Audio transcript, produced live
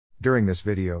During this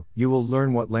video, you will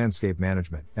learn what landscape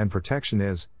management and protection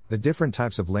is, the different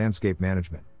types of landscape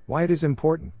management, why it is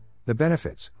important, the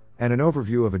benefits, and an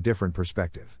overview of a different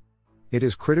perspective. It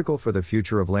is critical for the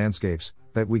future of landscapes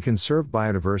that we conserve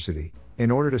biodiversity in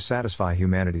order to satisfy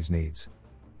humanity's needs.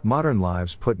 Modern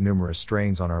lives put numerous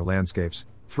strains on our landscapes,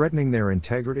 threatening their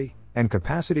integrity and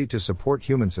capacity to support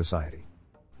human society.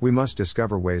 We must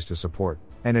discover ways to support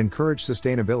and encourage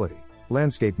sustainability.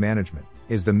 Landscape management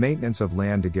is the maintenance of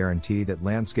land to guarantee that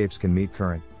landscapes can meet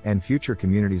current and future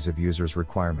communities of users'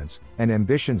 requirements and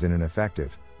ambitions in an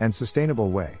effective and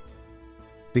sustainable way.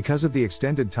 Because of the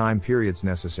extended time periods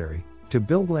necessary to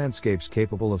build landscapes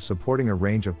capable of supporting a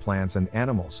range of plants and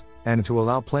animals, and to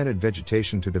allow planted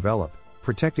vegetation to develop,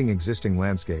 protecting existing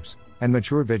landscapes and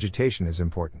mature vegetation is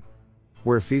important.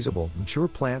 Where feasible, mature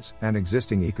plants and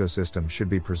existing ecosystems should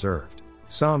be preserved.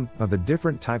 Some of the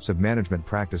different types of management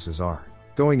practices are.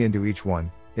 Going into each one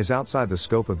is outside the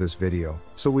scope of this video,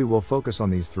 so we will focus on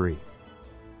these three.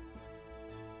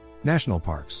 National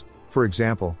parks. For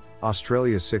example,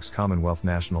 Australia's 6 Commonwealth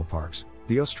National Parks,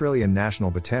 the Australian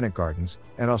National Botanic Gardens,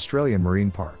 and Australian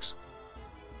Marine Parks.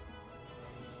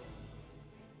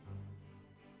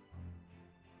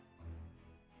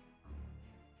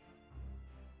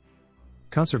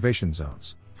 Conservation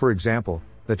zones. For example,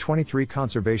 the 23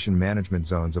 conservation management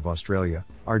zones of Australia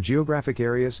are geographic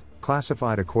areas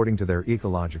classified according to their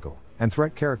ecological and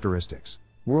threat characteristics.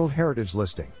 World Heritage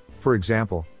listing. For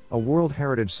example, a World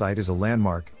Heritage Site is a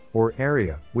landmark or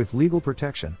area with legal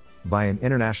protection by an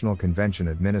international convention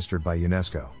administered by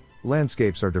UNESCO.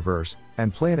 Landscapes are diverse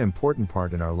and play an important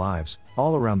part in our lives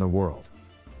all around the world.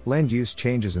 Land use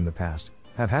changes in the past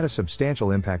have had a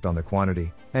substantial impact on the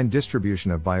quantity and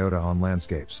distribution of biota on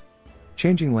landscapes.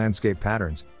 Changing landscape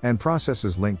patterns and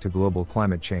processes linked to global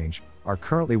climate change are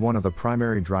currently one of the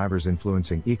primary drivers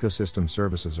influencing ecosystem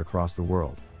services across the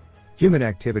world. Human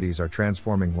activities are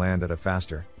transforming land at a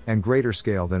faster and greater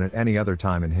scale than at any other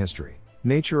time in history.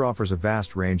 Nature offers a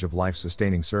vast range of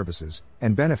life-sustaining services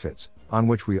and benefits on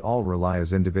which we all rely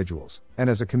as individuals and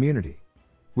as a community.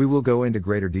 We will go into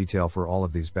greater detail for all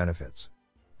of these benefits.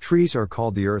 Trees are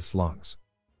called the Earth's lungs.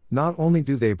 Not only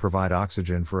do they provide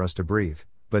oxygen for us to breathe,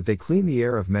 but they clean the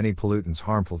air of many pollutants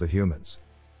harmful to humans.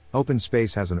 Open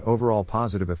space has an overall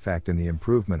positive effect in the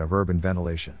improvement of urban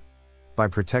ventilation. By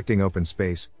protecting open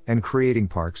space and creating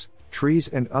parks, trees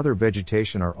and other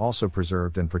vegetation are also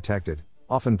preserved and protected,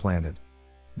 often planted.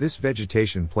 This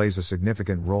vegetation plays a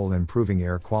significant role in improving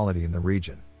air quality in the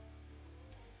region.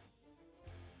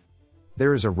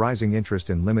 There is a rising interest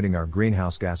in limiting our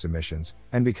greenhouse gas emissions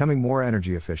and becoming more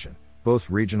energy efficient, both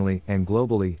regionally and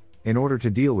globally, in order to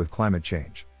deal with climate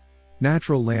change.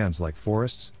 Natural lands like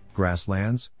forests,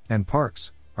 grasslands, and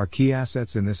parks are key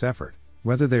assets in this effort,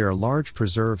 whether they are large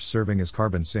preserves serving as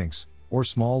carbon sinks, or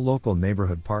small local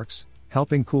neighborhood parks,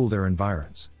 helping cool their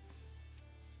environs.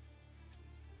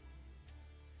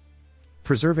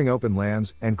 Preserving open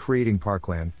lands and creating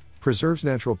parkland preserves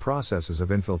natural processes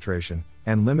of infiltration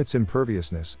and limits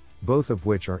imperviousness, both of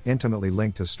which are intimately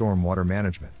linked to stormwater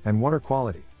management and water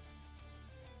quality.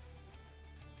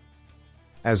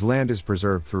 As land is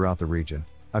preserved throughout the region,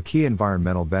 a key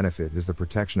environmental benefit is the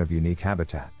protection of unique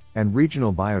habitat and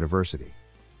regional biodiversity.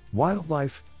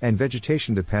 Wildlife and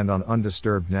vegetation depend on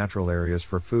undisturbed natural areas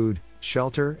for food,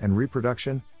 shelter, and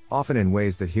reproduction, often in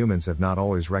ways that humans have not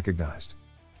always recognized.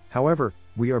 However,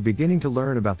 we are beginning to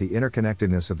learn about the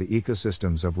interconnectedness of the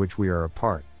ecosystems of which we are a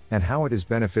part, and how it is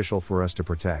beneficial for us to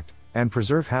protect and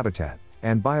preserve habitat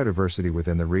and biodiversity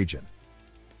within the region.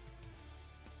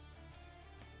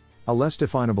 A less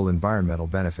definable environmental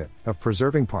benefit of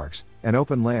preserving parks and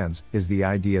open lands is the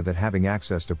idea that having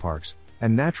access to parks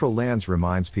and natural lands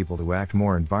reminds people to act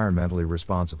more environmentally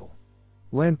responsible.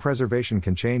 Land preservation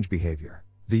can change behavior.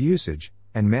 The usage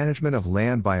and management of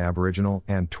land by Aboriginal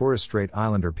and Torres Strait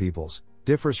Islander peoples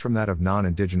differs from that of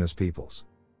non-Indigenous peoples.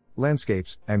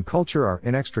 Landscapes and culture are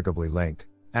inextricably linked.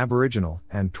 Aboriginal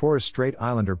and Torres Strait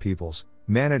Islander peoples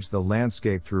manage the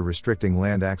landscape through restricting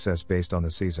land access based on the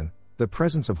season, the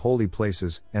presence of holy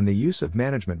places, and the use of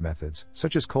management methods,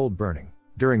 such as cold burning.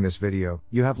 During this video,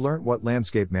 you have learnt what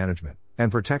landscape management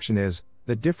and protection is,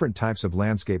 the different types of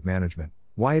landscape management,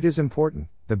 why it is important,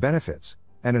 the benefits,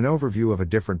 and an overview of a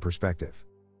different perspective.